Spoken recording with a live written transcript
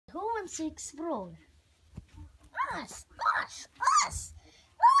wants to explore? Us!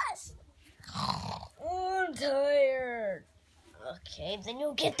 I'm tired. Okay, then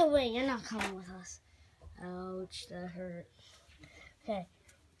you'll get the way. You're not coming with us. Ouch, that hurt. Okay,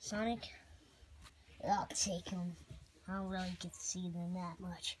 Sonic, I'll take him. I don't really get to see them that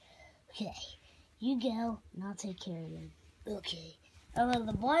much. Okay, you go, and I'll take care of them. Okay.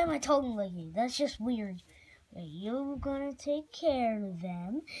 Why am I talking like you? That's just weird. You're gonna take care of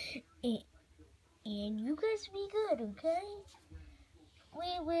them, and you guys be good, okay?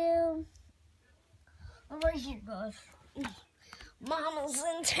 We will. I'm right here, guys. Mama's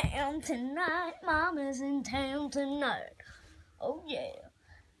in town tonight. Oh, yeah.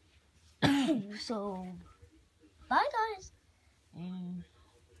 So, bye, guys. And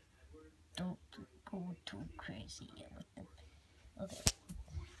don't go too crazy with them. Okay.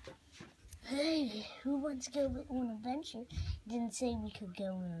 Hey, who wants to go on an adventure? Didn't say we could go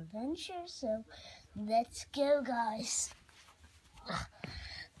on an adventure, so let's go, guys.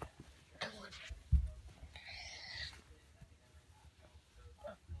 Come on.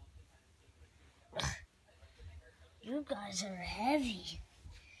 You guys are heavy.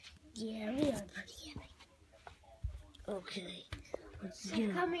 Yeah, we are pretty heavy. Okay, let's go.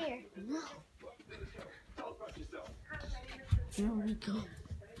 Come here. No. Here we go.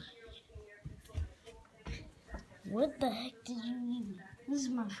 What the heck did you leave me? This is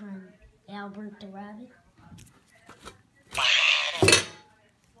my friend, Albert the Rabbit.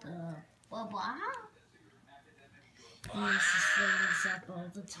 Blah, blah. He messes things up all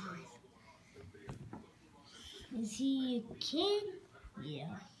the time. Is he a kid?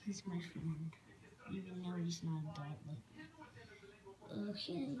 Yeah, he's my friend. Even though he's not adult.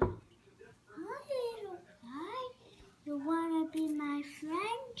 Okay. Hi, little guy. You wanna be my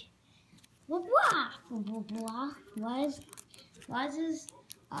friend? Blah, blah, blah. Why is his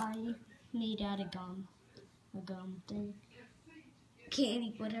eye made out of gum? A gum thing.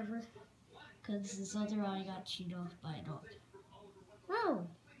 Candy, whatever. Because his other eye got chewed off by a dog. Oh,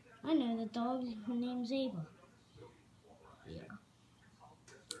 I know the dog. Her name's Ava. Yeah.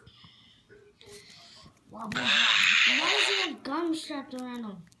 Blah, blah, blah. Why does he have gum strapped around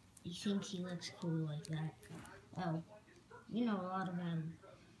him? He thinks he looks cool like that. Oh, you know a lot about him.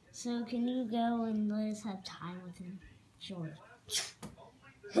 So can you go and let us have time with him? Sure.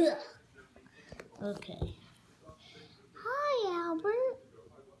 Okay. Hi, Albert.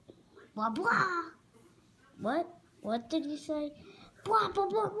 Blah, blah. What? What did you say? Blah, blah,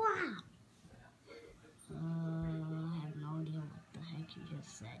 blah, blah. I have no idea what the heck you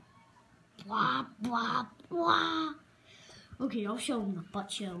just said. Blah, blah, blah. Okay, I'll show him the butt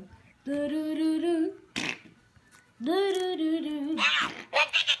show. Do-do-do-do. Do-do-do-do.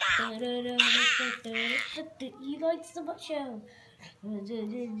 He likes the butt show.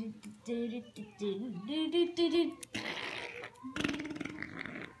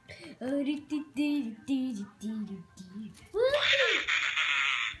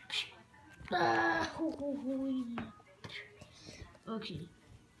 Okay.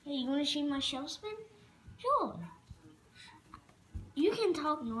 Hey, you want to see my shelf spin? Sure. You can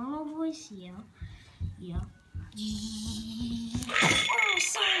talk normal voice, yeah. Yeah. Oh,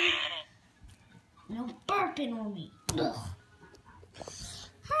 sorry. No burping on me. Ugh.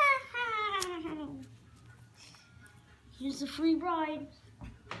 Here's a free ride.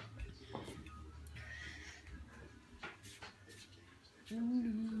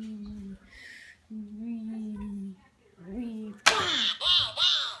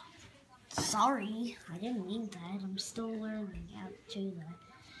 Sorry, I didn't mean that. I'm still learning how to do that.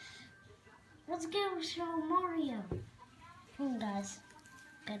 Let's go show Mario. Come on, guys.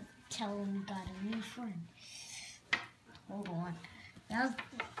 Gotta tell him we got a new friend. Hold on.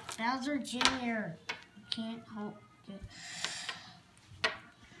 Bowser Jr. Can't hold it.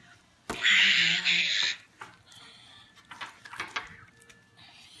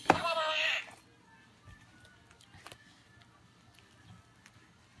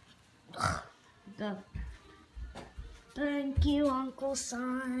 Go. Thank you, Uncle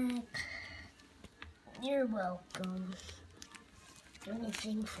Sonic. You're welcome.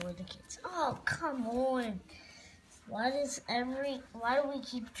 Anything for the kids. Oh, come on. Why do we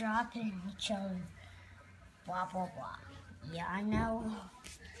keep dropping each other? Blah, blah, blah. Yeah, I know.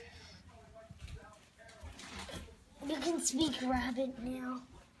 You can speak rabbit now.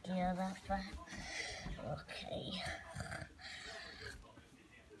 Yeah, that's right. Okay.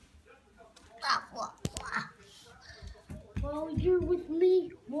 Blah, blah, blah. Well, you're with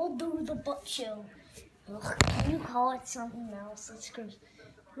me. We'll do the butt show. Ugh, can you call it something else? Let's go.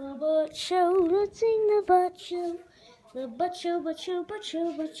 The butt show. Let's sing the butt show. The butcher, butcher,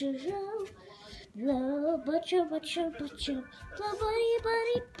 butcher, butcher, show. The butcher, butcher, butcher, the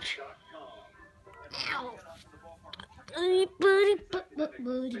buddy, ow.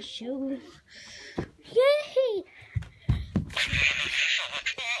 Buddy, show. Yay!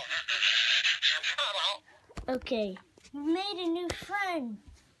 Okay, we made a new friend.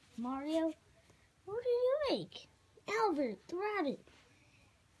 Mario, who did you make? Albert, the rabbit.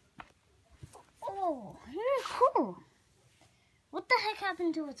 Oh, you're cool. What the heck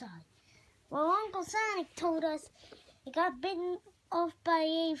happened to its eye? Well, Uncle Sonic told us it got bitten off by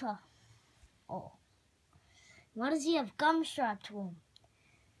Ava. Oh. Why does he have gum strapped to him?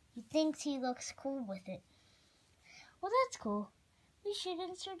 He thinks he looks cool with it. Well, that's cool. We should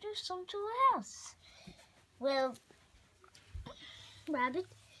introduce him to a house. Well, Rabbit,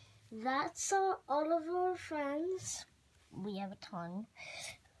 that's all of our friends. We have a ton.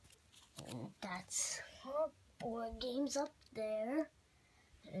 And that's our board games up there.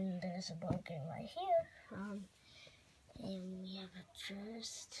 And there's a board game right here. And we have a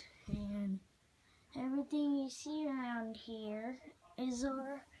chest. And everything you see around here is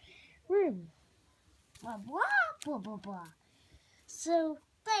our room. Blah, blah, blah, blah, blah. So,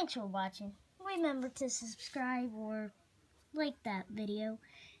 thanks for watching. Remember to subscribe or like that video.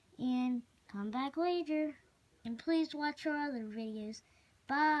 And come back later. And please watch our other videos.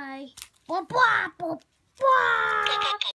 Bye. Blah, blah, blah, blah.